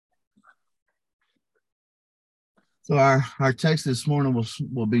So our text this morning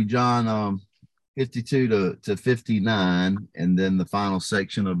will be John 52 to 59, and then the final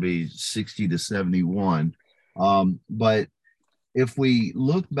section will be 60 to 71. But if we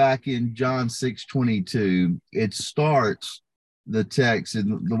look back in John 6:22, it starts the text,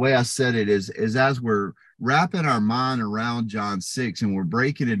 and the way I said it is as we're wrapping our mind around John 6 and we're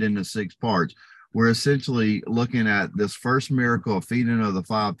breaking it into six parts, we're essentially looking at this first miracle of feeding of the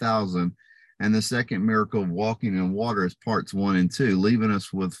 5,000 and the second miracle of walking in water as parts one and two, leaving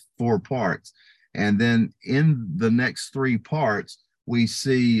us with four parts. And then in the next three parts, we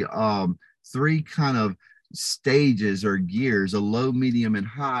see three kind of stages or gears, a low, medium, and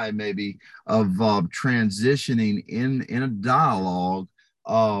high, maybe, of transitioning in a dialogue.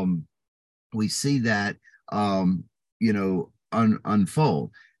 We see that unfold,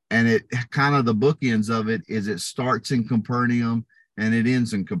 and it kind of, the bookends of it is it starts in Capernaum and it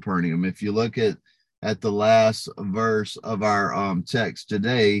ends in Capernaum. If you look at the last verse of our text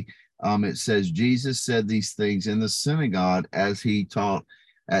today, it says Jesus said these things in the synagogue as he taught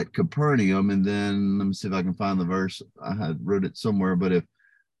at Capernaum. And then let me see if I can find the verse. I had wrote it somewhere, but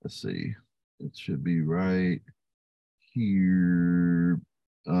let's see, it should be right here.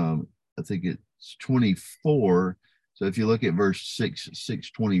 I think it's 24. So if you look at verse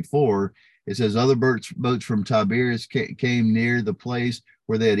 6:24, it says other boats from Tiberias came near the place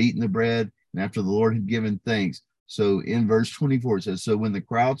where they had eaten the bread, and after the Lord had given thanks. So in verse 24, it says, so when the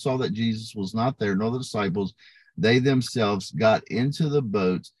crowd saw that Jesus was not there, nor the disciples, they themselves got into the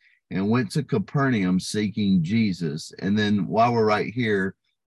boats and went to Capernaum seeking Jesus. And then while we're right here,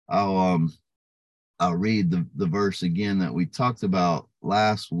 I'll read the verse again that we talked about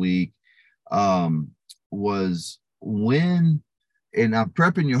last week. Was when, and I'm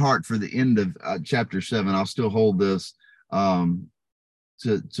prepping your heart for the end of chapter 7. I'll still hold this to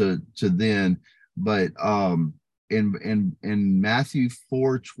then, but in Matthew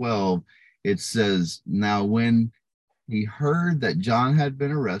 4:12, it says, now when he heard that John had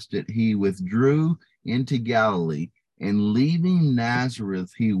been arrested, he withdrew into Galilee, and leaving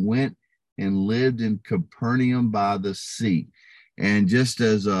Nazareth, he went and lived in Capernaum by the sea. And just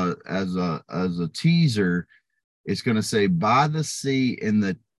as a teaser, it's going to say by the sea in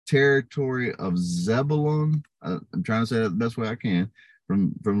the territory of Zebulun. I'm trying to say that the best way I can,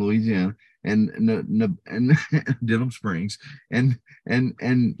 from Louisiana, and Denham Springs, and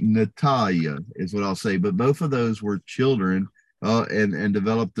Natalia is what I'll say. But both of those were children, and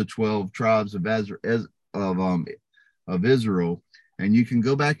developed the 12 tribes of Israel. And you can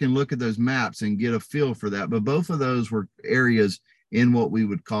go back and look at those maps and get a feel for that. But both of those were areas in what we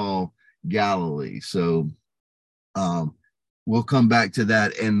would call Galilee. So we'll come back to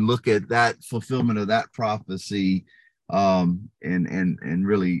that and look at that fulfillment of that prophecy, and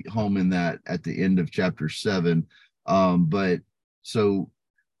really home in that at the end of chapter 7. But so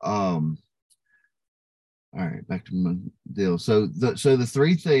all right, back to my deal. So the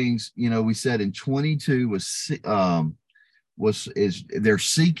three things, we said in 22 is they're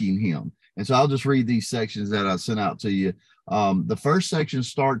seeking him. And so I'll just read these sections that I sent out to you. The first section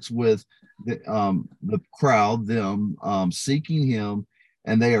starts with the crowd, them seeking him,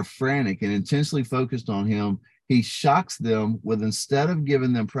 and they are frantic and intensely focused on him. He shocks them with, instead of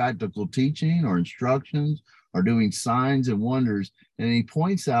giving them practical teaching or instructions or doing signs and wonders, and he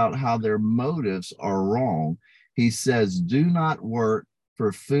points out how their motives are wrong. He says, do not work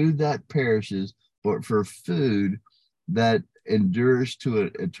for food that perishes, but for food that endures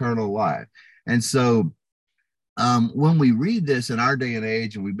to eternal life. And so when we read this in our day and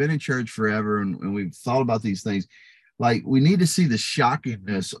age, and we've been in church forever, and we've thought about these things, like, we need to see the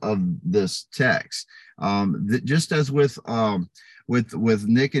shockingness of this text. Just as with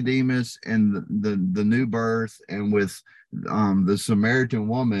Nicodemus and the new birth, and with the Samaritan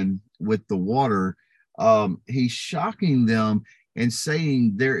woman with the water, he's shocking them and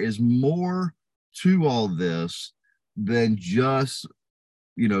saying there is more to all this than just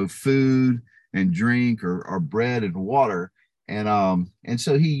food and drink, or bread and water. And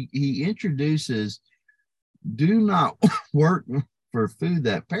so he introduces, do not work for food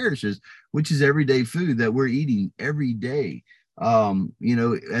that perishes, which is everyday food that we're eating every day.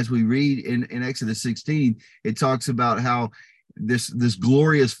 As we read in Exodus 16, it talks about how this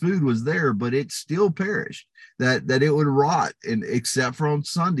glorious food was there, but it still perished, that it would rot, and except for on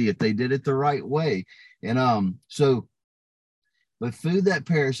Sunday if they did it the right way. And but food that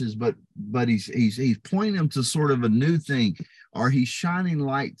perishes, but he's pointing them to sort of a new thing, or he's shining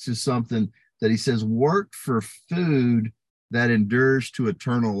light to something that he says, work for food that endures to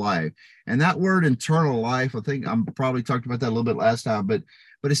eternal life. And that word eternal life, I think I'm probably talked about that a little bit last time, but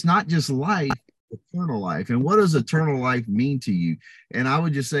it's not just life, eternal life. And what does eternal life mean to you? And I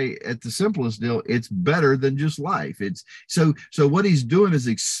would just say, at the simplest deal, it's better than just life. It's so what he's doing is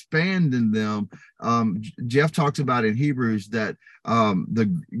expanding them. Jeff talks about in Hebrews that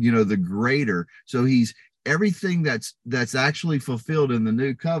the greater. So he's everything that's actually fulfilled in the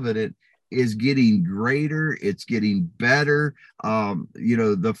new covenant is getting greater, it's getting better.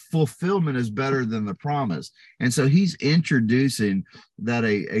 The fulfillment is better than the promise. And so he's introducing that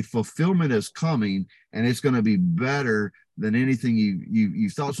a fulfillment is coming, and it's going to be better than anything you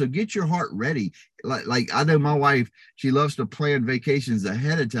thought. So get your heart ready. Like I know my wife, she loves to plan vacations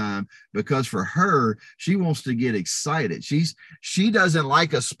ahead of time, because for her, she wants to get excited. She doesn't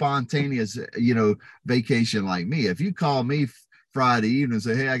like a spontaneous vacation like me. If you call me Friday evening and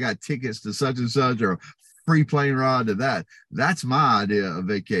say, hey, I got tickets to such and such, or free plane ride to that, that's my idea of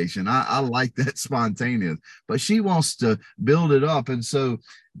vacation. I like that spontaneous, but she wants to build it up. And so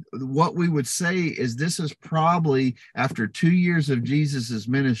what we would say is, this is probably after 2 years of Jesus's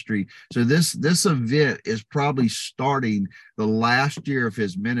ministry. So this event is probably starting the last year of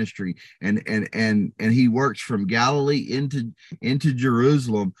his ministry, and he works from Galilee into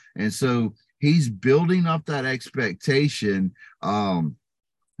Jerusalem. And so he's building up that expectation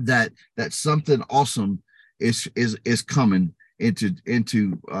that something awesome is coming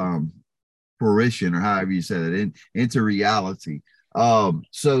into fruition, or however you said it, into reality.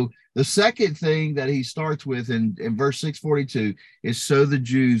 So the second thing that he starts with in verse 642 is, so the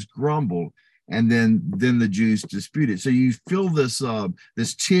Jews grumbled, and then the Jews disputed. So you feel this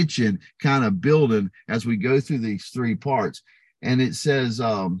tension kind of building as we go through these three parts. And it says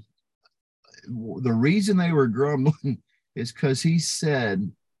the reason they were grumbling is because he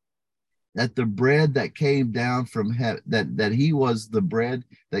said that the bread that came down from heaven, that he was the bread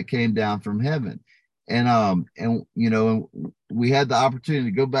that came down from heaven. And we had the opportunity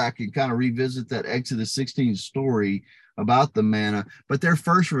to go back and kind of revisit that Exodus 16 story about the manna, but their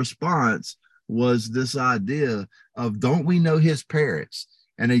first response was this idea of, don't we know his parents?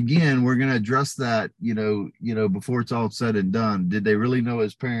 And again, we're going to address that, before it's all said and done. Did they really know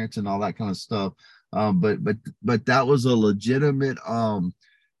his parents and all that kind of stuff? But that was a legitimate,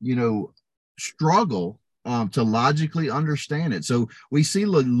 struggle to logically understand it. So we see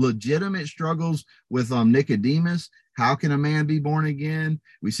legitimate struggles with Nicodemus. How can a man be born again?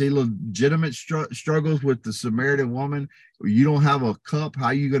 We see legitimate struggles with the Samaritan woman. You don't have a cup. How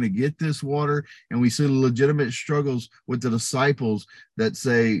are you going to get this water? And we see legitimate struggles with the disciples that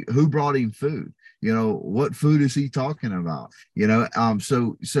say, who brought him food? What food is he talking about?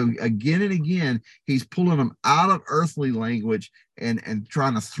 So again and again, he's pulling them out of earthly language and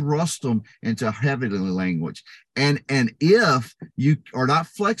trying to thrust them into heavenly language. And if you are not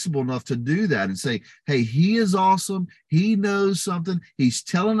flexible enough to do that and say, hey, he is awesome, he knows something, he's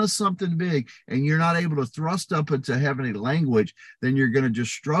telling us something big, and you're not able to thrust up into heavenly language, then you're going to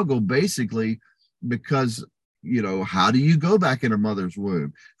just struggle, basically, because how do you go back in a mother's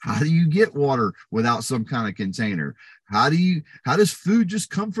womb? How do you get water without some kind of container? How does food just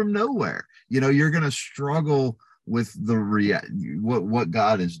come from nowhere? You're going to struggle with what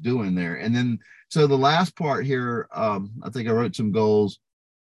God is doing there. And then, so the last part here, I think I wrote some goals,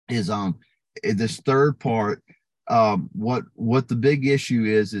 is this third part. What the big issue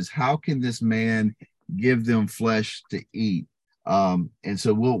is how can this man give them flesh to eat? And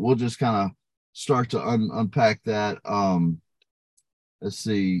so we'll just kind of start to unpack that. Let's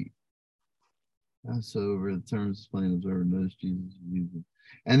see. That's over the terms plain observer knows Jesus.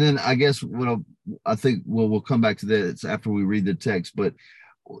 And then I guess I think we'll come back to that after we read the text. But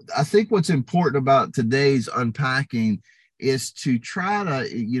I think what's important about today's unpacking is to try to,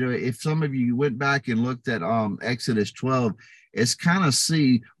 if some of you went back and looked at Exodus 12, is kind of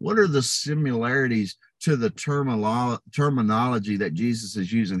see what are the similarities to the terminology that Jesus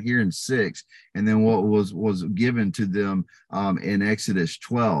is using here in 6, and then what was given to them in Exodus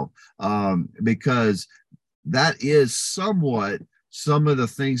 12, because that is somewhat some of the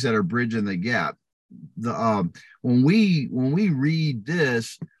things that are bridging the gap. When we read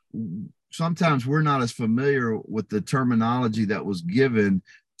this, sometimes we're not as familiar with the terminology that was given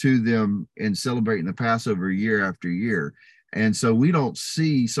to them in celebrating the Passover year after year. And so we don't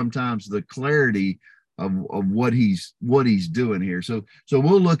see sometimes the clarity of what he's doing here. So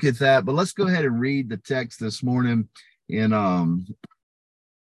we'll look at that, but let's go ahead and read the text this morning in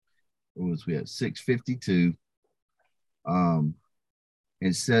what was we at 652.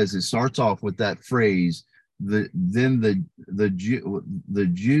 It says, it starts off with that phrase, the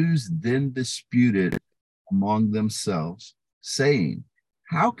Jews then disputed among themselves, saying,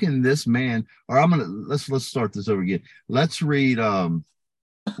 how can this man, or let's start this over again. Let's read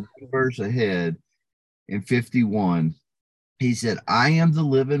verse ahead. in 51, he said, I am the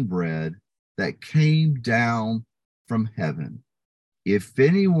living bread that came down from heaven. If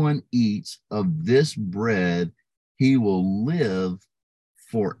anyone eats of this bread, he will live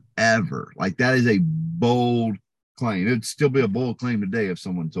forever. Like, that is a bold claim. It'd still be a bold claim today if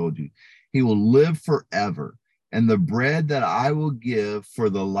someone told you. He will live forever. And the bread that I will give for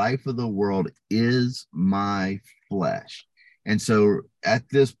the life of the world is my flesh. And so at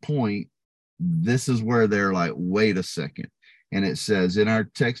this point, this is where they're like, wait a second. And it says in our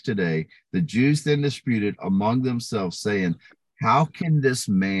text today, the Jews then disputed among themselves, saying, how can this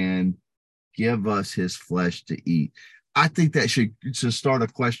man give us his flesh to eat? I think that should start a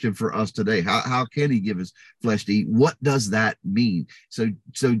question for us today. How can he give his flesh to eat? What does that mean? So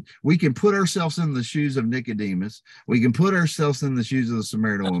we can put ourselves in the shoes of Nicodemus. We can put ourselves in the shoes of the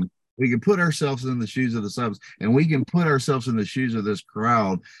Samaritan woman. We can put ourselves in the shoes of the disciples, and we can put ourselves in the shoes of this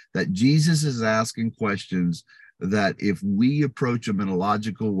crowd that Jesus is asking questions that if we approach them in a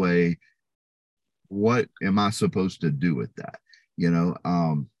logical way, what am I supposed to do with that?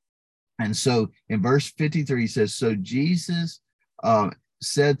 And so in verse 53, he says, so Jesus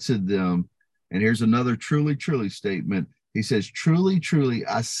said to them, and here's another truly, truly statement. He says, truly, truly,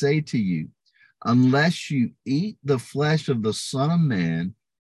 I say to you, unless you eat the flesh of the Son of Man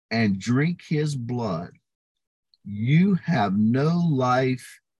and drink his blood, you have no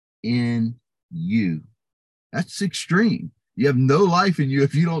life in you. That's extreme. You have no life in you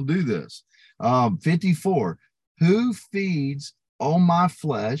if you don't do this. 54, who feeds on my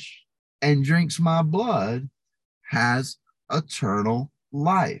flesh and drinks my blood has eternal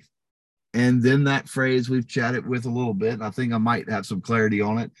life. And then that phrase we've chatted with a little bit, and I think I might have some clarity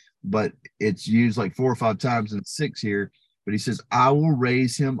on it, but it's used like 4 or 5 times in 6 here. But he says, I will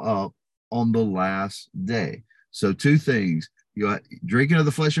raise him up on the last day. So 2 things, you'll drinking of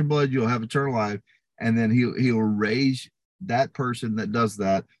the flesh and blood, you'll have eternal life. And then he'll raise that person that does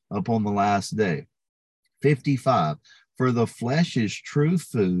that up on the last day. 55, for the flesh is true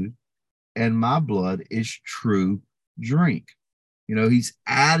food and my blood is true drink. He's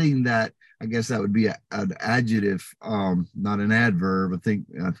adding that. I guess that would be an adjective, not an adverb. I think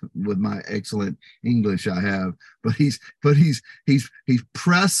with my excellent English I have, but he's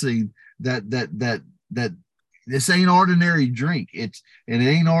pressing that this ain't ordinary drink. It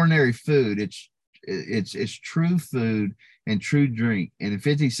ain't ordinary food. It's true food and true drink. And in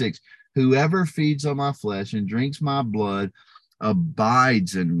 56, whoever feeds on my flesh and drinks my blood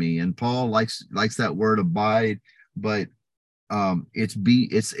abides in me. And Paul likes that word abide, but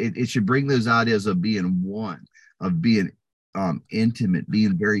it should bring those ideas of being one, of being intimate,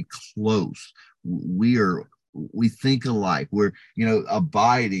 being very close. We think alike. We're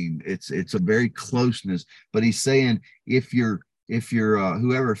abiding. It's a very closeness. But he's saying if you're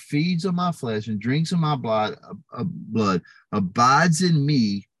whoever feeds on my flesh and drinks of my blood abides in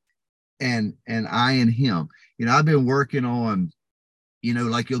me, and I in him. I've been working on,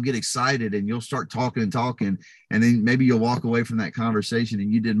 like you'll get excited and you'll start talking, and then maybe you'll walk away from that conversation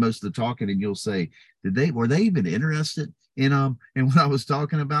and you did most of the talking, and you'll say, were they even interested in what I was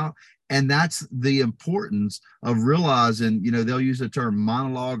talking about? And that's the importance of realizing, they'll use the term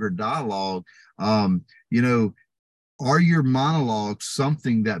monologue or dialogue. Are your monologues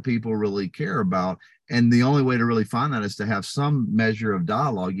something that people really care about? And the only way to really find that is to have some measure of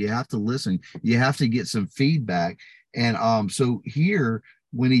dialogue. You have to listen. You have to get some feedback. And so here,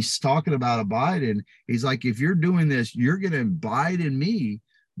 when he's talking about abiding, he's like, if you're doing this, you're going to abide in me.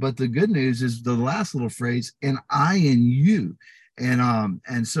 But the good news is the last little phrase, and I in you.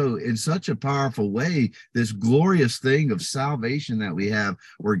 And so in such a powerful way, this glorious thing of salvation that we have,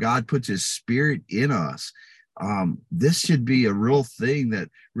 where God puts his spirit in us, this should be a real thing that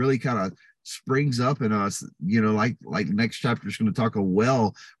really kind of springs up in us, like next chapter is going to talk a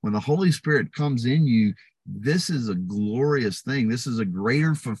well. When the Holy Spirit comes in you, this is a glorious thing. This is a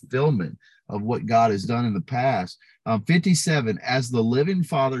greater fulfillment of what God has done in the past. 57, as the living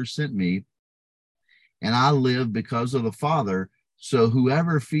Father sent me, and I live because of the Father, so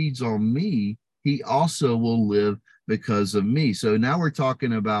whoever feeds on me, he also will live because of me. So now we're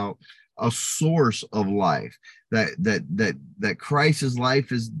talking about a source of life, that Christ's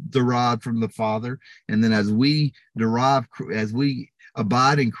life is derived from the Father. And then as we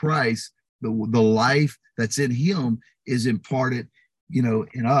abide in Christ, the life that's in him is imparted,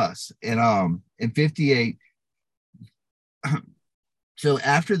 in us. And in 58, so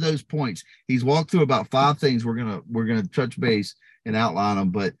after those points, he's walked through about 5 things. We're gonna touch base and outline them.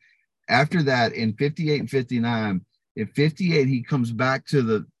 But after that, in 58 and 59, in 58, he comes back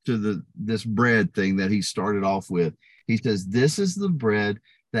to this bread thing that he started off with. He says, this is the bread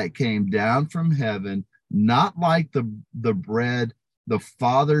that came down from heaven, not like the bread the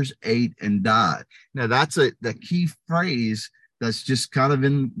fathers ate and died. Now that's the key phrase that's just kind of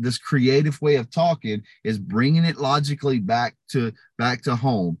in this creative way of talking, is bringing it logically back to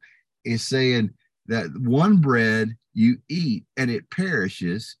home, is saying that one bread you eat and it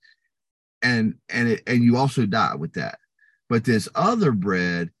perishes, and you also die with that. But this other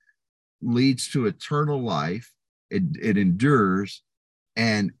bread leads to eternal life. It endures,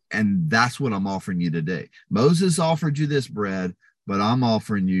 and that's what I'm offering you today. Moses offered you this bread, but I'm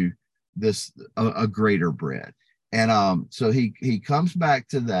offering you this a greater bread. And so he comes back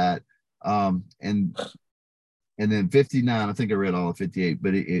to that, and then 59, I think I read all of 58,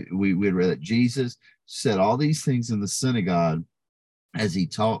 but we read that Jesus said all these things in the synagogue as he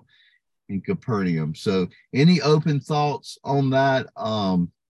taught in Capernaum. So any open thoughts on that?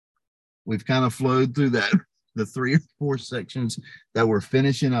 We've kind of flowed through that, the 3 or 4 sections that we're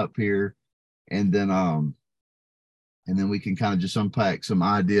finishing up here, and then we can kind of just unpack some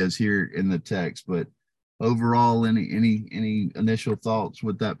ideas here in the text. But overall, any initial thoughts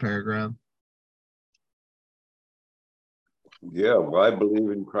with that paragraph? Yeah, why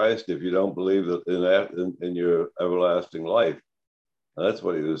believe in Christ if you don't believe in your everlasting life? That's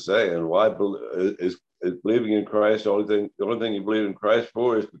what he was saying. Why is believing in Christ the only thing you believe in Christ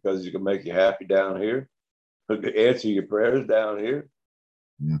for is because he can make you happy down here, answer your prayers down here,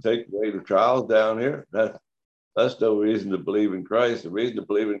 take away the trials down here? That's no reason to believe in Christ. The reason to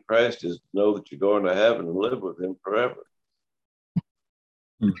believe in Christ is to know that you're going to heaven and live with him forever.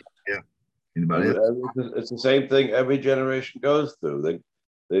 Yeah. Anybody else? It's the same thing every generation goes through.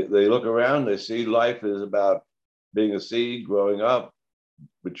 They look around, they see life is about being a seed, growing up,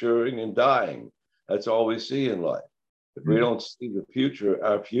 maturing, and dying. That's all we see in life. If we don't see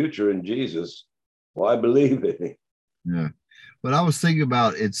our future in Jesus, why believe in him? Yeah. But I was thinking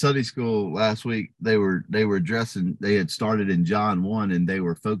about in Sunday school last week, they were addressing, they had started in John 1, and they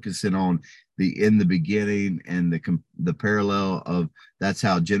were focusing on in the beginning, and the parallel of that's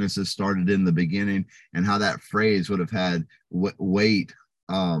how Genesis started in the beginning, and how that phrase would have had weight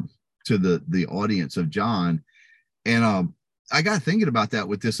to the audience of John. And I got thinking about that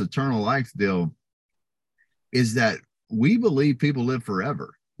with this eternal life deal, is that we believe people live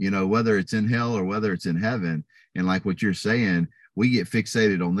forever, whether it's in hell or whether it's in heaven. And like what you're saying, we get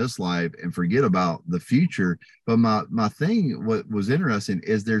fixated on this life and forget about the future. But my thing, what was interesting,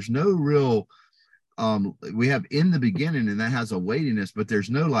 is there's no real, we have in the beginning, and that has a weightiness, but there's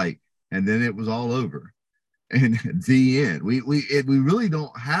no like, and then it was all over and the end. We really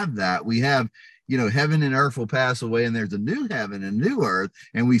don't have that. We have, heaven and earth will pass away, and there's a new heaven and new earth,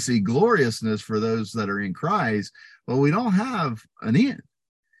 and we see gloriousness for those that are in Christ, but we don't have an end.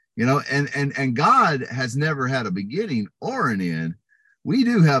 And God has never had a beginning or an end. We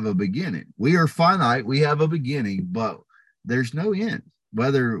do have a beginning. We are finite. We have a beginning, but there's no end.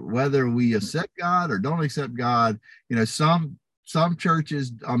 Whether we accept God or don't accept God, some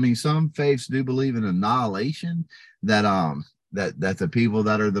churches, some faiths do believe in annihilation, that the people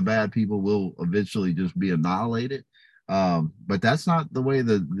that are the bad people will eventually just be annihilated. But that's not the way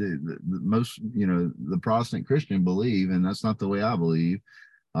the most, the Protestant Christian believe, and that's not the way I believe.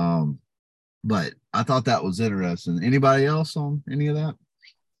 But I thought that was interesting. Anybody else on any of that?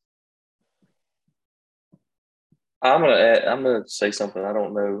 I'm gonna say something. I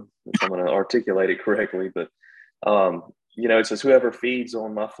don't know if I'm gonna articulate it correctly, but it says, "Whoever feeds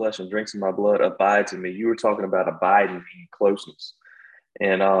on my flesh and drinks in my blood abides in me." You were talking about abiding, meaning closeness,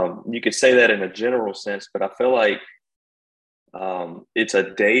 and you could say that in a general sense, but I feel like it's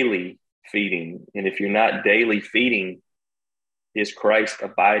a daily feeding, and if you're not daily feeding, is Christ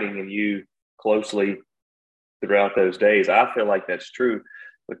abiding in you closely throughout those days? I feel like that's true,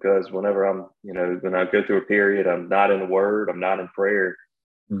 because whenever when I go through a period, I'm not in the Word, I'm not in prayer,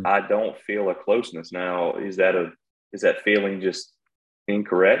 I don't feel a closeness. Now, is that feeling just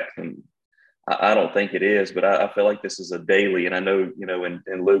incorrect? And I don't think it is, but I feel like this is a daily. And I know,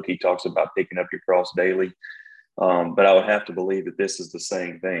 in Luke, he talks about picking up your cross daily. But I would have to believe that this is the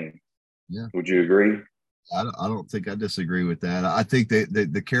same thing. Yeah. Would you agree? I don't think I disagree with that. I think that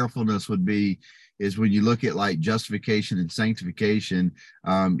the carefulness is when you look at like justification and sanctification,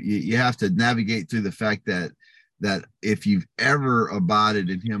 you have to navigate through the fact that if you've ever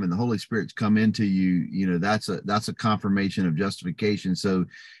abided in him and the Holy Spirit's come into you, that's a confirmation of justification. So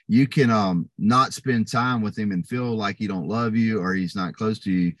you can not spend time with him and feel like he don't love you or he's not close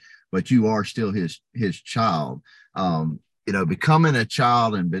to you, but you are still his child. Becoming a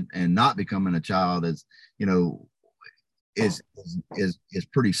child and not becoming a child is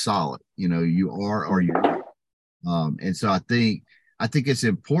pretty solid. You are or you. And so I think I think it's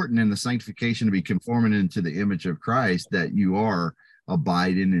important in the sanctification to be conforming into the image of Christ, that you are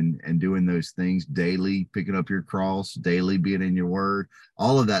abiding and doing those things daily, picking up your cross daily, being in your word.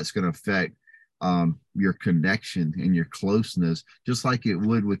 All of that's going to affect your connection and your closeness, just like it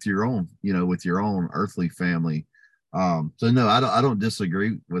would with your own, with your own earthly family. So no, I don't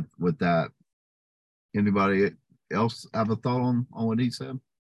disagree with that. Anybody else have a thought on what he said?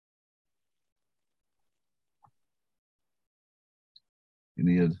 You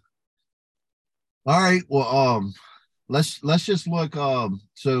need. All right. Well, let's just look.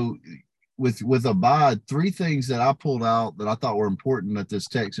 So with abide, three things that I pulled out that I thought were important that this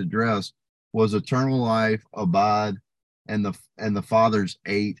text addressed was eternal life, abide, and the fathers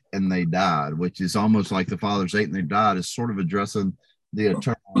ate and they died, which is almost like the fathers ate and they died is sort of addressing the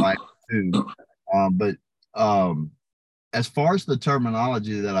eternal life too. But as far as the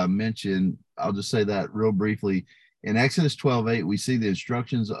terminology that I mentioned, I'll just say that real briefly. In Exodus 12:8, we see the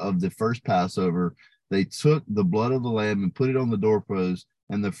instructions of the first Passover. They took the blood of the lamb and put it on the doorpost,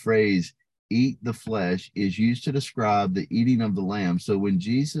 and the phrase eat the flesh is used to describe the eating of the lamb. So when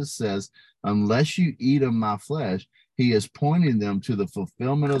Jesus says, unless you eat of my flesh, he is pointing them to the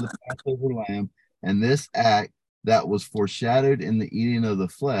fulfillment of the Passover lamb, and this act that was foreshadowed in the eating of the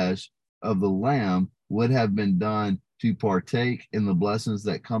flesh of the lamb would have been done to partake in the blessings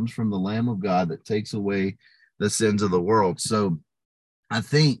that comes from the Lamb of God that takes away the sins of the world. So I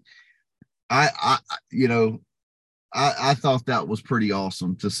think I thought that was pretty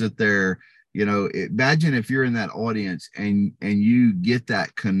awesome to sit there. Imagine if you're in that audience and you get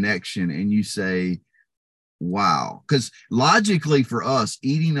that connection and you say, wow, because logically for us,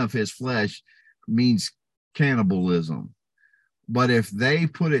 eating of his flesh means cannibalism. But if they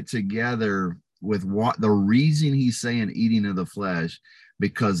put it together with what the reason he's saying eating of the flesh,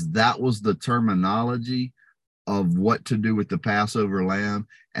 because that was the terminology of what to do with the Passover lamb,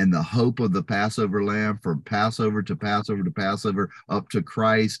 and the hope of the Passover lamb from Passover to Passover to Passover up to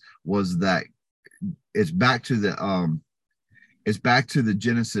Christ was that it's back to the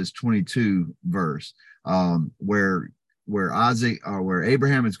Genesis 22 verse where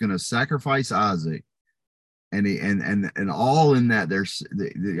Abraham is going to sacrifice Isaac. And all in that, there's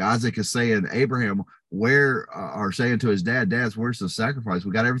Isaac is saying, Abraham, are saying to his dad, where's the sacrifice?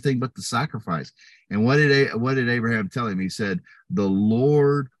 We got everything but the sacrifice. And what did Abraham tell him? He said, the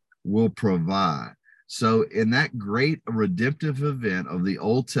Lord will provide. So in that great redemptive event of the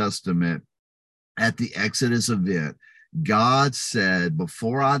Old Testament, at the Exodus event, God said,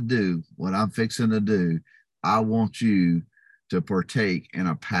 before I do what I'm fixing to do, I want you to partake in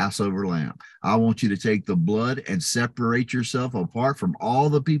a Passover lamb. I want you to take the blood and separate yourself apart from all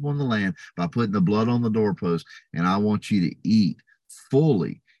the people in the land by putting the blood on the doorpost. And I want you to eat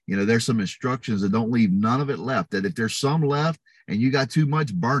fully. There's some instructions that don't leave none of it left, that if there's some left and you got too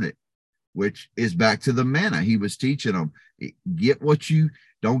much, burn it, which is back to the manna. He was teaching them, get what you,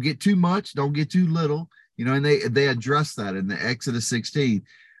 don't get too much, don't get too little, and they address that in the Exodus 16.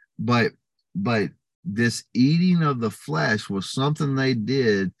 But this eating of the flesh was something they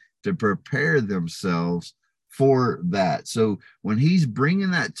did to prepare themselves for that. So when he's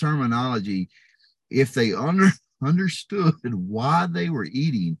bringing that terminology, if they understood why they were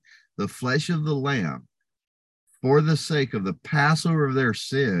eating the flesh of the lamb for the sake of the Passover of their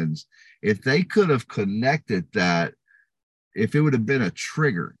sins, if they could have connected that, if it would have been a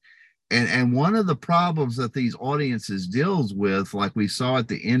trigger. And one of the problems that these audiences deals with, like we saw at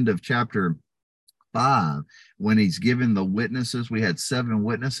the end of chapter 5, when he's given the witnesses, we had 7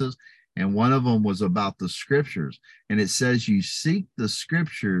 witnesses, and one of them was about the scriptures. And it says, you seek the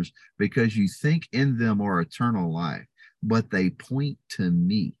scriptures because you think in them are eternal life, but they point to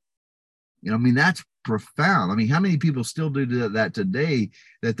me. That's profound. How many people still do that today,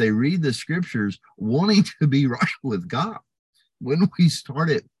 that they read the scriptures wanting to be right with God? When we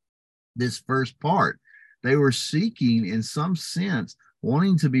started this first part, they were seeking, in some sense,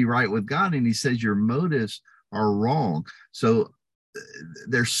 wanting to be right with God. And he says your motives are wrong. So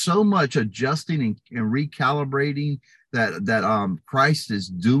there's so much adjusting and recalibrating that Christ is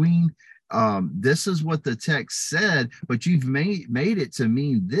doing. This is what the text said, but you've made it to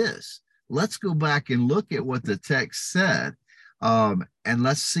mean this. Let's go back and look at what the text said, and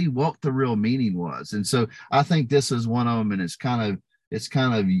let's see what the real meaning was. And so I think this is one of them, and it's kind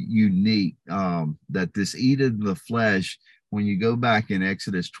of unique that this eating the flesh, when you go back in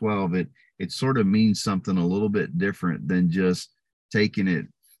Exodus 12, it sort of means something a little bit different than just taking it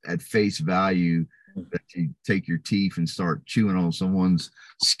at face value, that you take your teeth and start chewing on someone's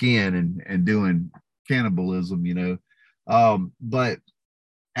skin and doing cannibalism, But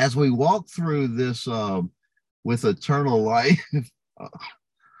as we walk through this with eternal life,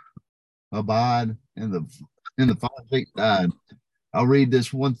 abide in the Father faith died. I'll read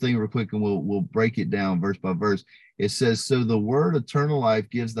this one thing real quick and we'll break it down verse by verse. It says, so the word eternal life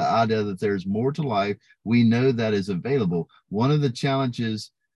gives the idea that there's more to life. We know that is available. One of the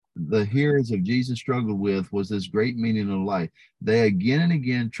challenges the hearers of Jesus struggled with was this great meaning of life. They again and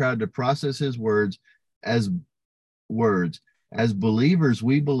again tried to process his words as words. As believers,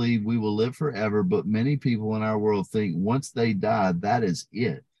 we believe we will live forever, but many people in our world think once they die, that is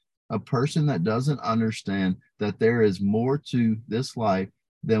it. A person that doesn't understand that there is more to this life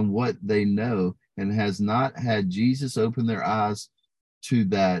than what they know and has not had Jesus open their eyes to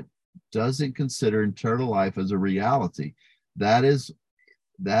that doesn't consider eternal life as a reality. That is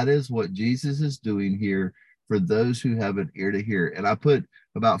what Jesus is doing here for those who have an ear to hear. And I put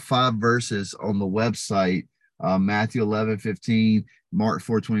about 5 verses on the website, Matthew 11:15, Mark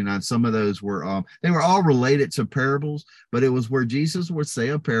 4:29. Some of those were, they were all related to parables, but it was where Jesus would say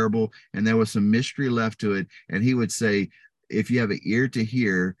a parable and there was some mystery left to it. And he would say, if you have an ear to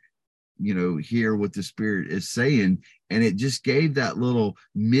hear, hear what the Spirit is saying. And it just gave that little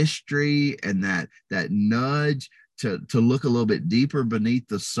mystery and that nudge to look a little bit deeper beneath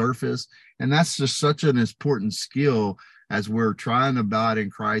the surface. And that's just such an important skill as we're trying to abide in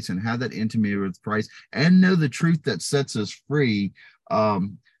Christ and have that intimacy with Christ and know the truth that sets us free.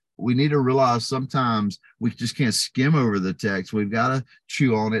 We need to realize sometimes we just can't skim over the text. We've got to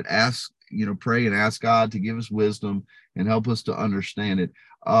chew on it, ask, pray and ask God to give us wisdom and help us to understand it.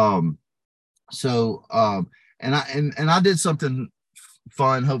 And I did something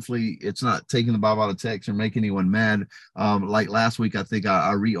fun. Hopefully it's not taking the Bible out of text or make anyone mad. Like last week, I think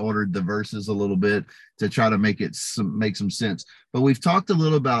I reordered the verses a little bit to try to make some sense. But we've talked a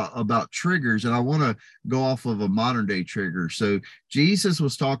little about triggers, and I want to go off of a modern day trigger. So Jesus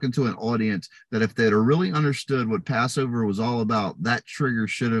was talking to an audience that if they'd really understood what Passover was all about, that trigger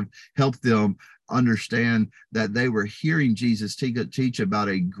should have helped them understand that they were hearing Jesus teach about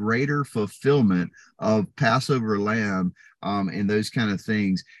a greater fulfillment of Passover lamb, and those kind of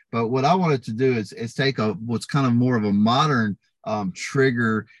things. But what I wanted to do is take what's kind of more of a modern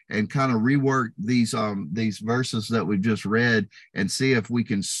trigger and kind of rework these verses that we've just read and see if we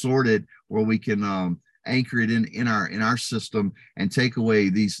can sort it where we can anchor it in our system and take away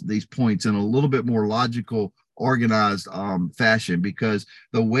these points in a little bit more logical, organized fashion, because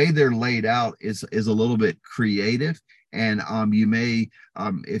the way they're laid out is a little bit creative. And you may,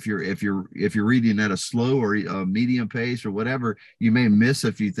 if you're reading at a slow or a medium pace or whatever, you may miss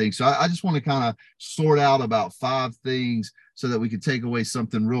a few things. So I just want to kind of sort out about 5 things so that we can take away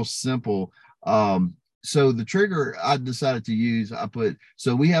something real simple. So the trigger I decided to use,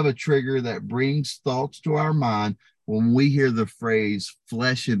 so we have a trigger that brings thoughts to our mind when we hear the phrase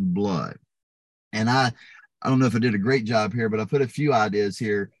flesh and blood. And I don't know if I did a great job here, but I put a few ideas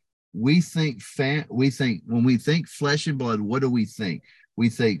here. When we think flesh and blood, what do we think? We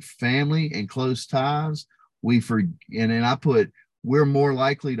think family and close ties. And I put, we're more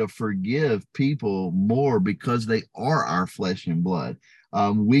likely to forgive people more because they are our flesh and blood.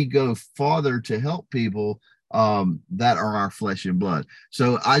 We go farther to help people that are our flesh and blood.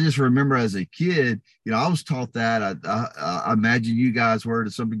 So I just remember as a kid, I was taught that. I imagine you guys were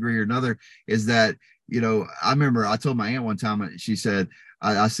to some degree or another, is that, I remember I told my aunt one time, she said,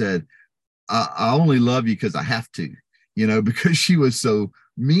 I said, I only love you because I have to, because she was so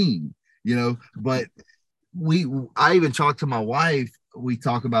mean, but I even talked to my wife. We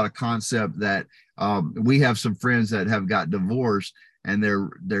talk about a concept that we have some friends that have got divorced and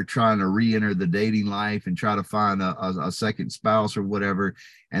they're trying to re-enter the dating life and try to find a second spouse or whatever.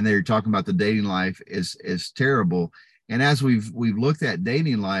 And they're talking about the dating life is terrible. And as we've looked at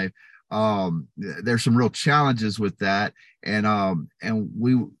dating life, there's some real challenges with that. And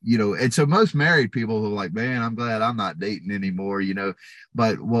we, and so most married people who are like, man, I'm glad I'm not dating anymore,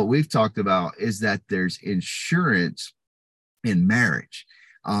 but what we've talked about is that there's insurance in marriage,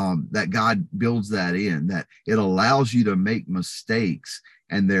 that God builds that in, that it allows you to make mistakes.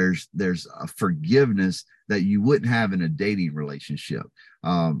 And there's a forgiveness that you wouldn't have in a dating relationship.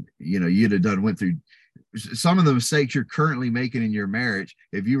 You'd have went through some of the mistakes you're currently making in your marriage.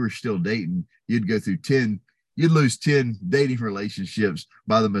 If you were still dating, you'd lose 10 dating relationships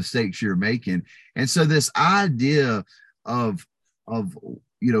by the mistakes you're making. And so this idea of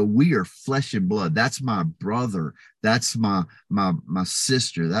we are flesh and blood. That's my brother. That's my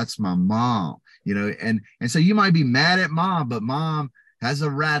sister. That's my mom, and so you might be mad at mom, but mom has a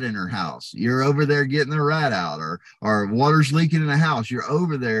rat in her house. You're over there getting the rat out, or water's leaking in the house. You're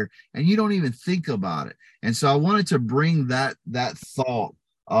over there and you don't even think about it. And so I wanted to bring that thought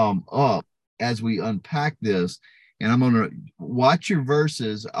up as we unpack this. and I'm going to watch your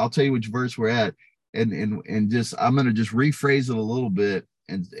verses. I'll tell you which verse we're at, and just I'm going to just rephrase it a little bit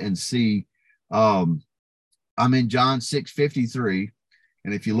and see. I'm in John 6:53,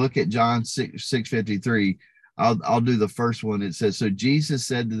 and if you look at John 6:53, I'll do the first one. It says, "So Jesus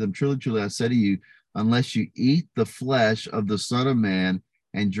said to them, Truly, truly, I say to you, unless you eat the flesh of the Son of Man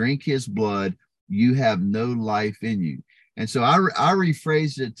and drink his blood, you have no life in you." And so I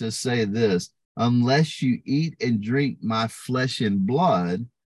rephrased it to say this: unless you eat and drink my flesh and blood,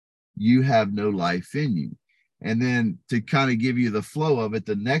 you have no life in you. And then to kind of give you the flow of it,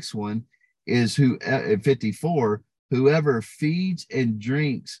 the next one is 54, whoever feeds and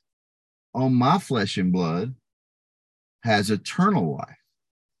drinks on my flesh and blood has eternal life.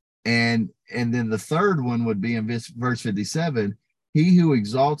 And then the third one would be in verse 57, he who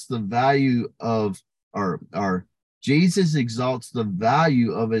exalts the value of, or Jesus exalts the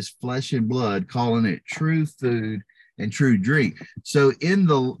value of his flesh and blood, calling it true food and true drink. So in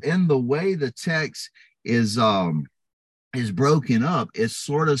the way the text is broken up, it's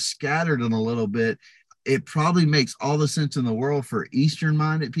sort of scattered in a little bit. It probably makes all the sense in the world for Eastern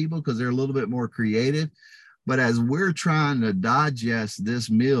minded people because they're a little bit more creative. But as we're trying to digest this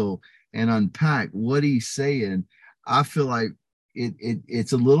meal and unpack what he's saying, I feel like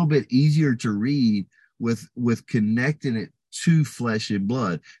it's a little bit easier to read with connecting it to flesh and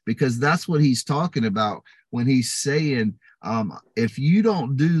blood, because that's what he's talking about when he's saying, if you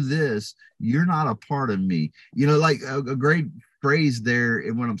don't do this, you're not a part of me. You know, like a great phrase there.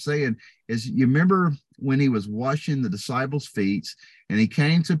 And what I'm saying is, you remember when he was washing the disciples' feet and he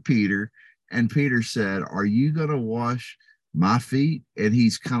came to Peter, and Peter said, "Are you going to wash my feet?" And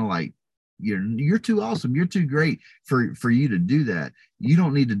he's kind of like, you're too awesome. You're too great for you to do that. You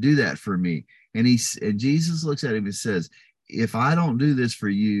don't need to do that for me. And Jesus looks at him and says, "If I don't do this for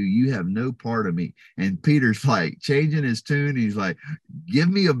you, you have no part of me." And Peter's like changing his tune. He's like, "Give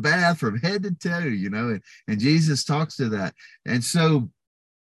me a bath from head to toe," you know, and Jesus talks to that. And so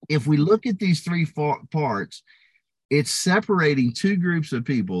if we look at these three parts, it's separating two groups of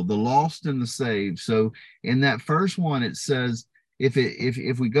people, the lost and the saved. So in that first one, it says,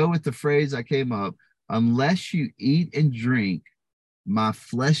 if we go with the phrase I came up, unless you eat and drink my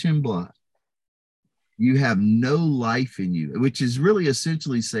flesh and blood, you have no life in you, which is really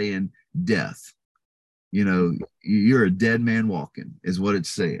essentially saying death. You know, you're a dead man walking is what it's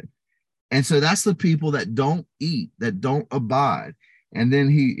saying. And so that's the people that don't eat, that don't abide. And then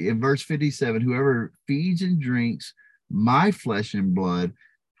in verse 57, whoever feeds and drinks my flesh and blood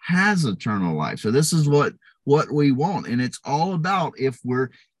has eternal life. So this is what we want. And it's all about if we're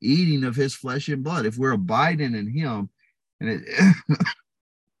eating of his flesh and blood, if we're abiding in him.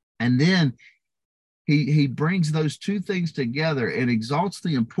 And then he brings those two things together and exalts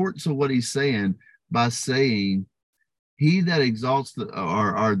the importance of what he's saying by saying, he that exalts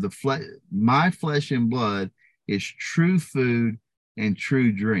my flesh and blood is true food and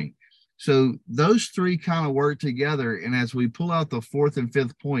true drink. So those three kind of work together. And as we pull out the fourth and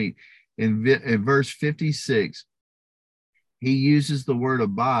fifth point in verse 56, he uses the word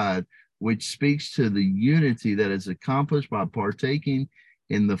abide, which speaks to the unity that is accomplished by partaking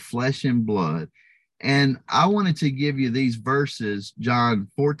in the flesh and blood. And I wanted to give you these verses, John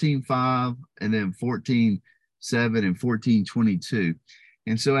 14:5 and then 14:7 and 14:22.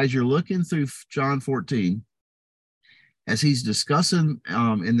 And so as you're looking through John 14, as he's discussing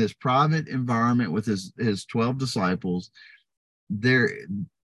in this private environment with his 12 disciples, there's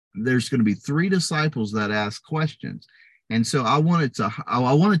going to be 3 disciples that ask questions. And so I wanted to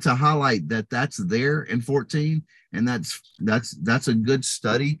highlight that's there in 14, and that's a good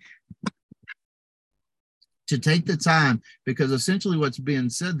study to take the time, because essentially what's being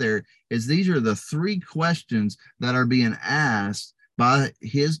said there is these are the 3 questions that are being asked by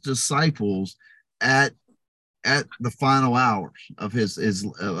his disciples at the final hours of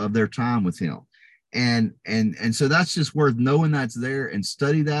of their time with him. And so that's just worth knowing that's there and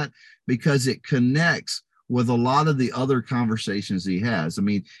study that, because it connects with a lot of the other conversations he has. I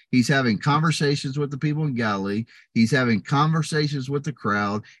mean, he's having conversations with the people in Galilee. He's having conversations with the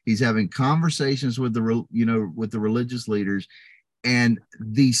crowd. He's having conversations with the religious leaders. And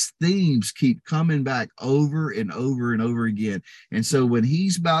these themes keep coming back over and over and over again. And so when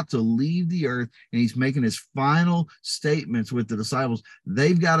he's about to leave the earth and he's making his final statements with the disciples,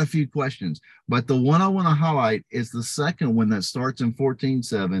 they've got a few questions. But the one I want to highlight is the second one that starts in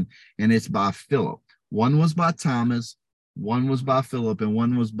 14:7, and it's by Philip. One was by Thomas, one was by Philip, and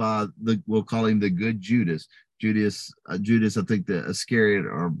one was by we'll call him the good Judas. Judas, I think the Iscariot,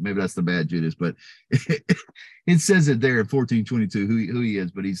 or maybe that's the bad Judas, but it says it there in 14:22 who he is,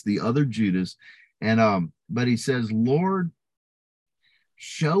 but he's the other Judas. And but he says, Lord,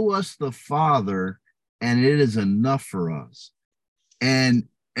 show us the Father, and it is enough for us. And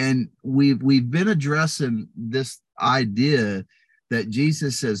we've been addressing this idea that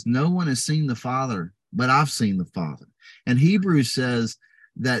Jesus says, no one has seen the Father, but I've seen the Father. And Hebrews says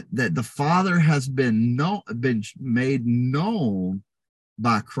that the Father has been made known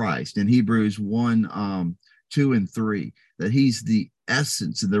by Christ in Hebrews 1, 2, and 3, that he's the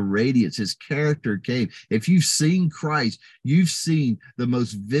essence and the radiance. His character came. If you've seen Christ, you've seen the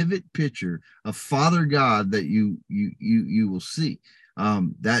most vivid picture of Father God that you will see.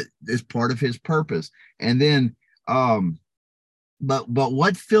 That is part of his purpose. And then but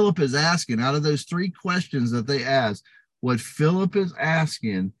what Philip is asking, out of those three questions that they asked, what Philip is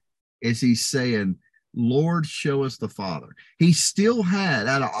asking is he's saying, Lord, show us the Father. He still had,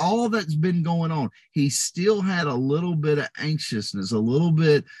 out of all that's been going on, he still had a little bit of anxiousness, a little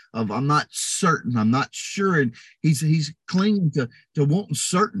bit of, I'm not certain, I'm not sure. And he's clinging to wanting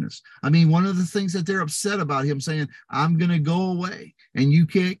certainty. I mean, one of the things that they're upset about him saying, I'm going to go away and you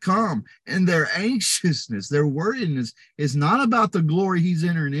can't come. And their anxiousness, their worriedness is not about the glory he's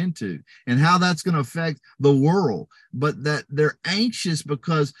entering into and how that's going to affect the world, but that they're anxious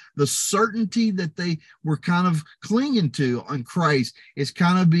because the certainty that they were kind of clinging to on Christ is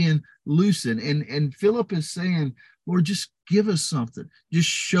kind of being loosened. And Philip is saying, Lord, just give us something. Just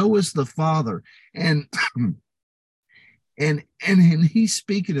show us the Father. And he's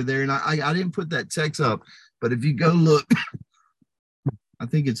speaking to there. And I didn't put that text up, but if you go look, I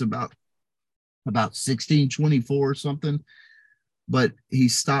think it's about 1624 or something. But he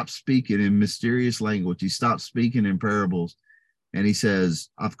stopped speaking in mysterious language. He stopped speaking in parables. And he says,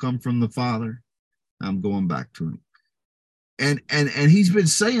 I've come from the Father. I'm going back to him. And he's been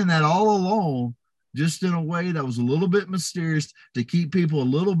saying that all along, just in a way that was a little bit mysterious to keep people a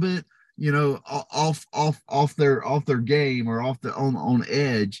little bit, off their game or on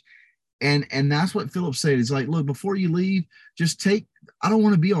edge. And that's what Philip said. He's like, look, before you leave, just I don't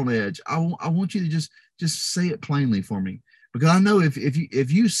want to be on edge. I want you to just say it plainly for me. Because I know if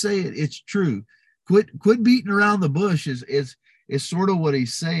you say it, it's true. Quit beating around the bush is sort of what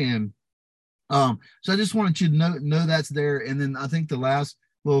he's saying. So I just wanted you to know that's there. And then I think the last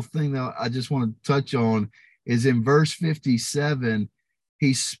little thing that I just want to touch on is in verse 57,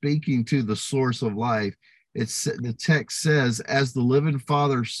 he's speaking to the source of life. The text says, as the living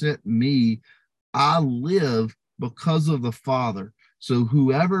Father sent me, I live because of the Father. So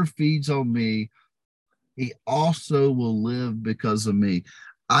whoever feeds on me, he also will live because of me.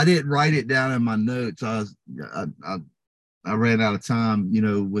 I didn't write it down in my notes. I ran out of time,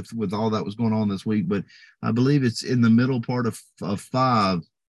 with all that was going on this week, but I believe it's in the middle part of 5.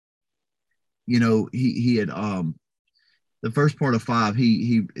 He had the first part of 5,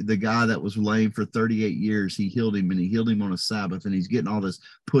 the guy that was lame for 38 years, he healed him, and he healed him on a Sabbath, and he's getting all this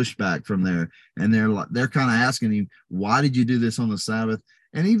pushback from there. And they're kind of asking him, why did you do this on the Sabbath?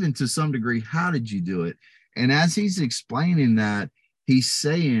 And even to some degree, how did you do it? And as he's explaining that, he's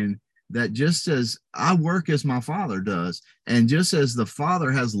saying that just as I work as my Father does, and just as the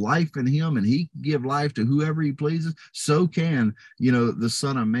Father has life in him and he can give life to whoever he pleases, so can, the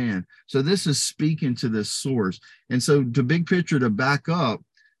Son of Man. So this is speaking to this source. And so to big picture, to back up,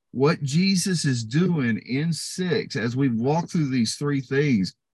 what Jesus is doing in 6, as we walk through these 3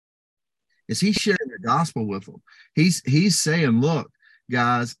 things, is he's sharing the gospel with them. He's saying, look,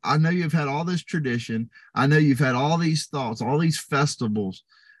 guys, I know you've had all this tradition. I know you've had all these thoughts, all these festivals,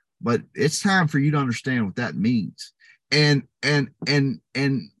 but it's time for you to understand what that means. And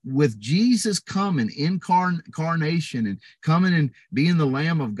with Jesus coming, incarnation, and coming and being the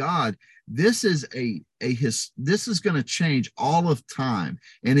Lamb of God, this is this is going to change all of time.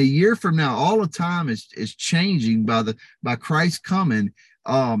 And a year from now, all of time is changing by Christ coming,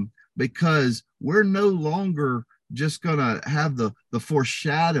 because we're no longer just going to have the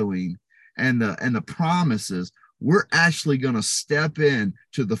foreshadowing and the promises. We're actually going to step in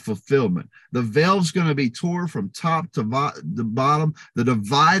to the fulfillment. The veil's going to be torn from top to the bottom. The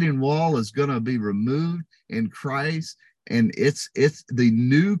dividing wall is going to be removed in Christ. And it's the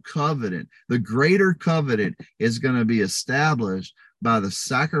new covenant. The greater covenant is going to be established by the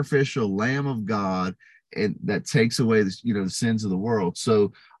sacrificial Lamb of God, and that takes away the sins of the world.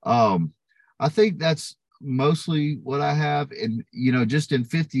 So I think that's mostly what I have. And just in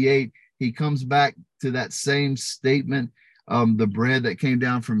 58, he comes back to that same statement, the bread that came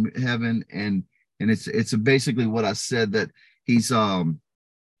down from heaven, and it's basically what I said, that he's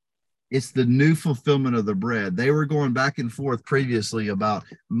it's the new fulfillment of the bread. They were going back and forth previously about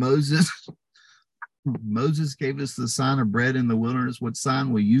Moses Moses gave us the sign of bread in the wilderness. What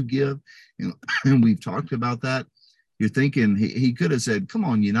sign will you give? And we've talked about that. You're thinking he could have said, come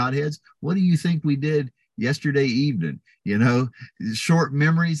on, you knotheads. What do you think we did yesterday evening? Short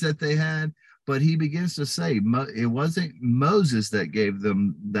memories that they had. But he begins to say, it wasn't Moses that gave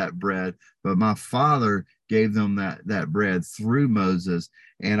them that bread, but my Father gave them that bread through Moses.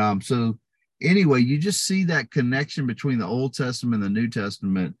 And so anyway, you just see that connection between the Old Testament and the New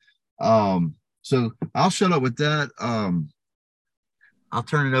Testament. So I'll shut up with that. I'll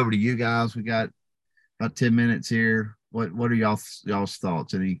turn it over to you guys. We got about 10 minutes here. What are y'all's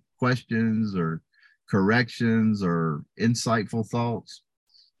thoughts? Any questions or corrections or insightful thoughts?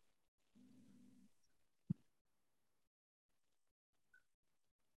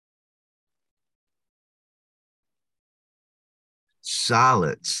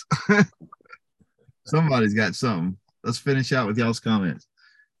 Silence. Somebody's got something. Let's finish out with y'all's comments.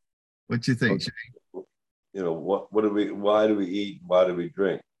 What you think, Shane? Why do we eat? Why do we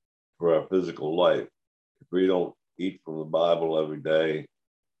drink for our physical life? If we don't eat from the Bible every day,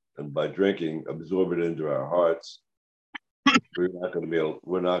 and by drinking, absorb it into our hearts, we're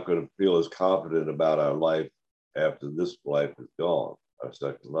not going to feel as confident about our life after this life is gone, our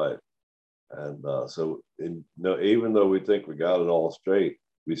second life. And even though we think we got it all straight,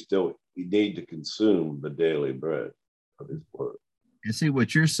 we need to consume the daily bread of His Word. And see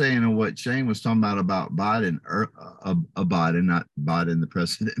what you're saying and what Shane was talking about Biden, abiding, not Biden the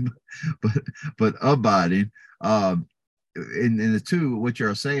president, but abiding. And the two, what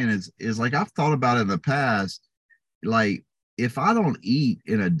you're saying is like I've thought about it in the past. Like if I don't eat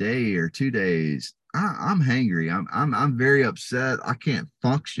in a day or 2 days, I'm hangry. I'm very upset. I can't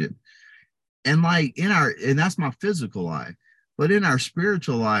function. And and that's my physical life. But in our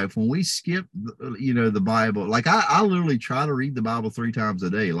spiritual life, when we skip, the Bible, like I literally try to read the Bible 3 times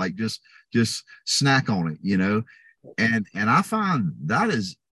a day, like just snack on it, and I find that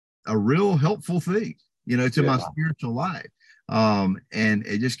is a real helpful thing, to my spiritual life. And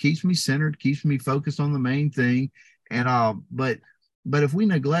it just keeps me centered, keeps me focused on the main thing. And but if we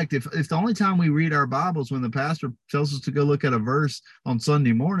neglect, if the only time we read our Bibles when the pastor tells us to go look at a verse on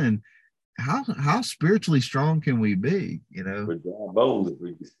Sunday morning, how spiritually strong can we be? We're dry bones if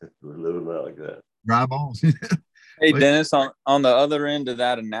we're living out like that. Dry bones. Hey, Dennis, on the other end of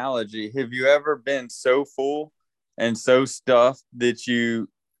that analogy, have you ever been so full and so stuffed that you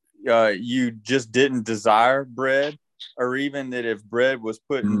just didn't desire bread, or even that if bread was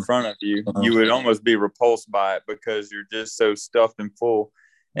put in front of you, you would almost be repulsed by it because you're just so stuffed and full?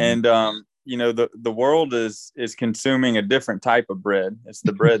 And the world is consuming a different type of bread. It's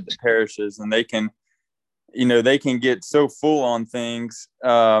the bread that perishes, and they can get so full on things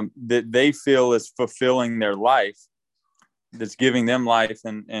that they feel is fulfilling their life, that's giving them life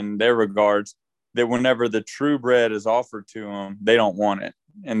in their regards, that whenever the true bread is offered to them, they don't want it,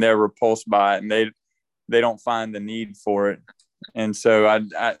 and they're repulsed by it, and they don't find the need for it. And so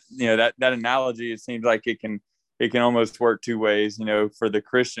that analogy, it seems like it can almost work 2 ways. For the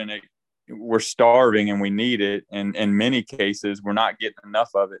Christian, we're starving and we need it, and in many cases we're not getting enough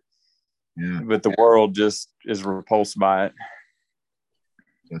of it. Yeah. But the world just is repulsed by it.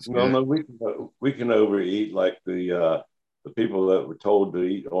 No, we can overeat, like the people that were told to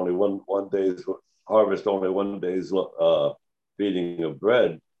eat only one day's harvest, only 1 day's feeding of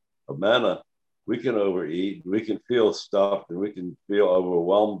bread, of manna. We can overeat, we can feel stuffed, and we can feel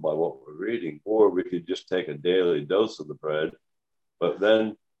overwhelmed by what we're eating, or we could just take a daily dose of the bread. But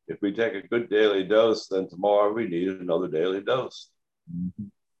then if we take a good daily dose, then tomorrow we need another daily dose. Mm-hmm.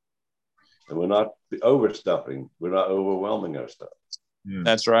 And we're not overstuffing, we're not overwhelming ourselves. Yeah.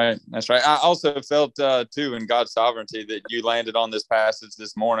 That's right. I also felt too, in God's sovereignty, that you landed on this passage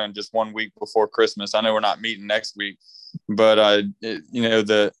this morning, just 1 week before Christmas. I know we're not meeting next week, but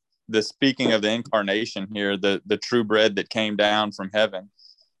the speaking of the incarnation here, the true bread that came down from heaven,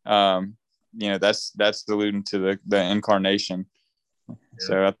 that's alluding to the incarnation. Yeah.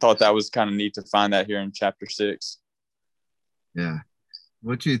 So I thought that was kind of neat to find that here in chapter 6. Yeah.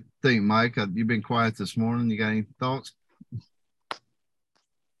 What you think, Mike? You've been quiet this morning. You got any thoughts?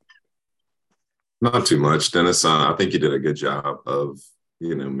 Not too much, Dennis. I think you did a good job of,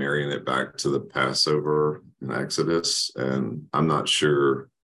 marrying it back to the Passover in Exodus. And I'm not sure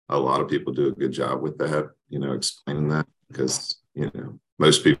a lot of people do a good job with that, explaining that, because,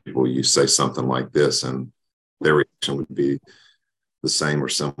 most people, you say something like this and their reaction would be the same or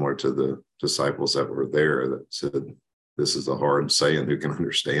similar to the disciples that were there that said, this is a hard saying, who can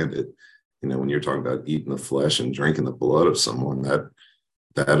understand it? When you're talking about eating the flesh and drinking the blood of someone,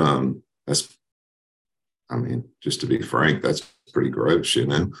 that's, just to be frank, that's pretty gross,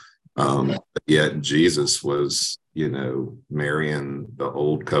 But yet Jesus was, marrying the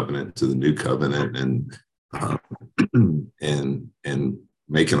old covenant to the new covenant, and and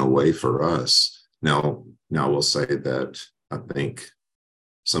making a way for us. Now I will say that I think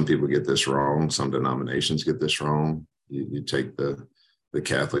some people get this wrong. Some denominations get this wrong. You take the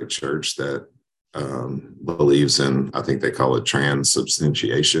Catholic Church that believes in, I think they call it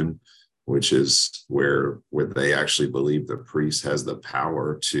transubstantiation, which is where they actually believe the priest has the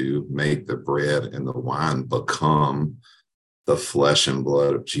power to make the bread and the wine become the flesh and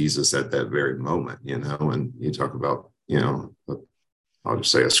blood of Jesus at that very moment, and you talk about, I'll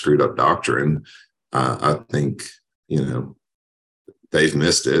just say a screwed up doctrine. I think, they've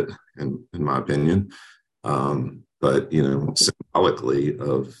missed it in my opinion. But, symbolically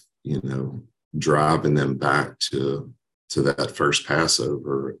of, driving them back to that first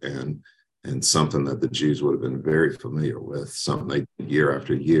Passover and something that the Jews would have been very familiar with, something they did year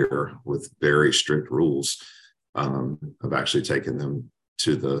after year with very strict rules, of actually taking them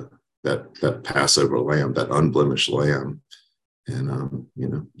to that Passover lamb, that unblemished lamb. And,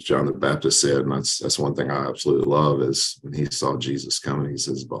 John the Baptist said, and that's one thing I absolutely love, is when he saw Jesus coming, he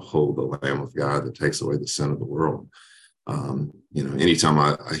says, "Behold, the Lamb of God that takes away the sin of the world." Anytime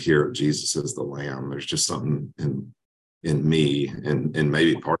I hear of Jesus as the Lamb, there's just something in me, and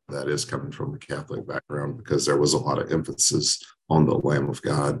maybe part of that is coming from a Catholic background, because there was a lot of emphasis on the Lamb of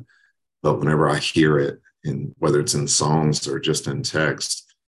God. But whenever I hear it, whether it's in songs or just in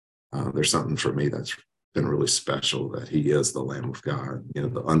text, there's something for me that's been really special, that he is the Lamb of God,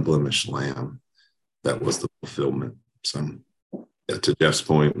 the unblemished Lamb that was the fulfillment. So to Jeff's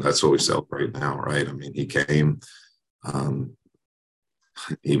point, that's what we celebrate now, right? I mean, he came.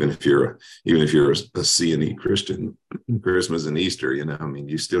 Even if you're a C and E Christian, Christmas and Easter,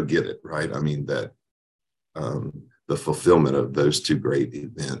 you still get it, right? I mean, that the fulfillment of those two great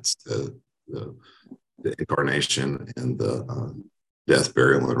events, the incarnation and the death,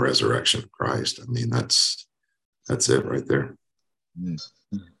 burial, and resurrection of Christ. I mean, that's it right there.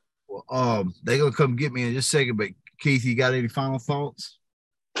 Well, they're gonna come get me in just a second, but Keith, you got any final thoughts?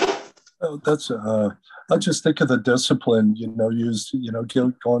 That's I just think of the discipline, used,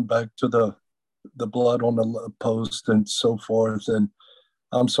 going back to the blood on the post and so forth. And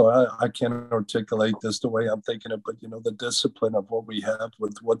I'm sorry, I can't articulate this the way I'm thinking it, but the discipline of what we have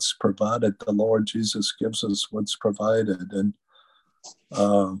with what's provided. The Lord Jesus gives us what's provided, and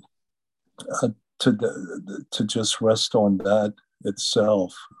to just rest on that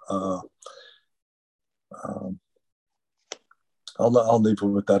itself. I'll leave it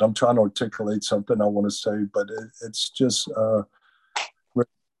with that. I'm trying to articulate something I want to say, but it's just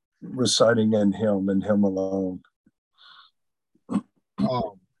reciting in Him and Him alone.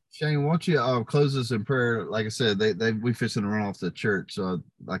 Shane, why don't you close us in prayer? Like I said, we fixing to run off the church, so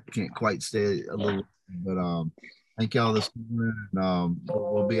I can't quite stay a little, but thank y'all this morning.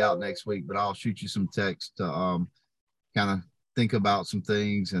 We'll be out next week, but I'll shoot you some text to kind of think about some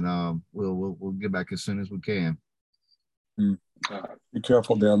things, and we'll get back as soon as we can. Be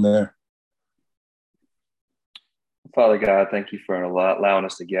careful down there. Father God, thank you for allowing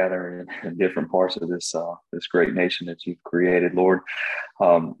us to gather in different parts of this great nation that you've created, Lord.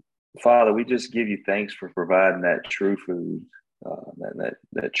 Father, we just give you thanks for providing that true food,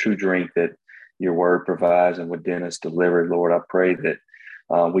 that true drink that your word provides and what Dennis delivered, Lord. I pray that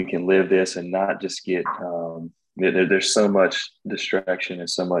we can live this and not just get, there's so much distraction and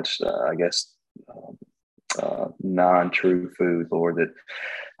so much, non-true food, Lord, that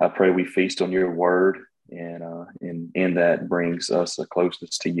I pray we feast on your word, and that brings us a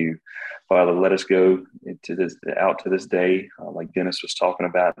closeness to you. Father, let us go out to this day, like Dennis was talking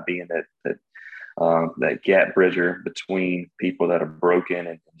about, being that gap bridger between people that are broken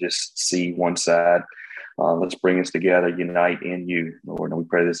and just see one side. Let's bring us together, unite in you, Lord. And we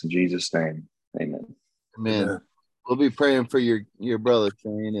pray this in Jesus' name. Amen. Amen. We'll be praying for your brother,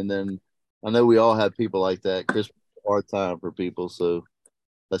 Shane, and then I know we all have people like that. Christmas is a hard time for people, so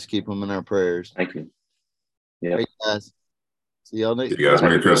let's keep them in our prayers. Thank you. Yeah, guys. See y'all next. You guys,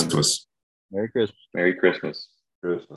 Merry Christmas. Merry Christmas. Merry Christmas. Christmas.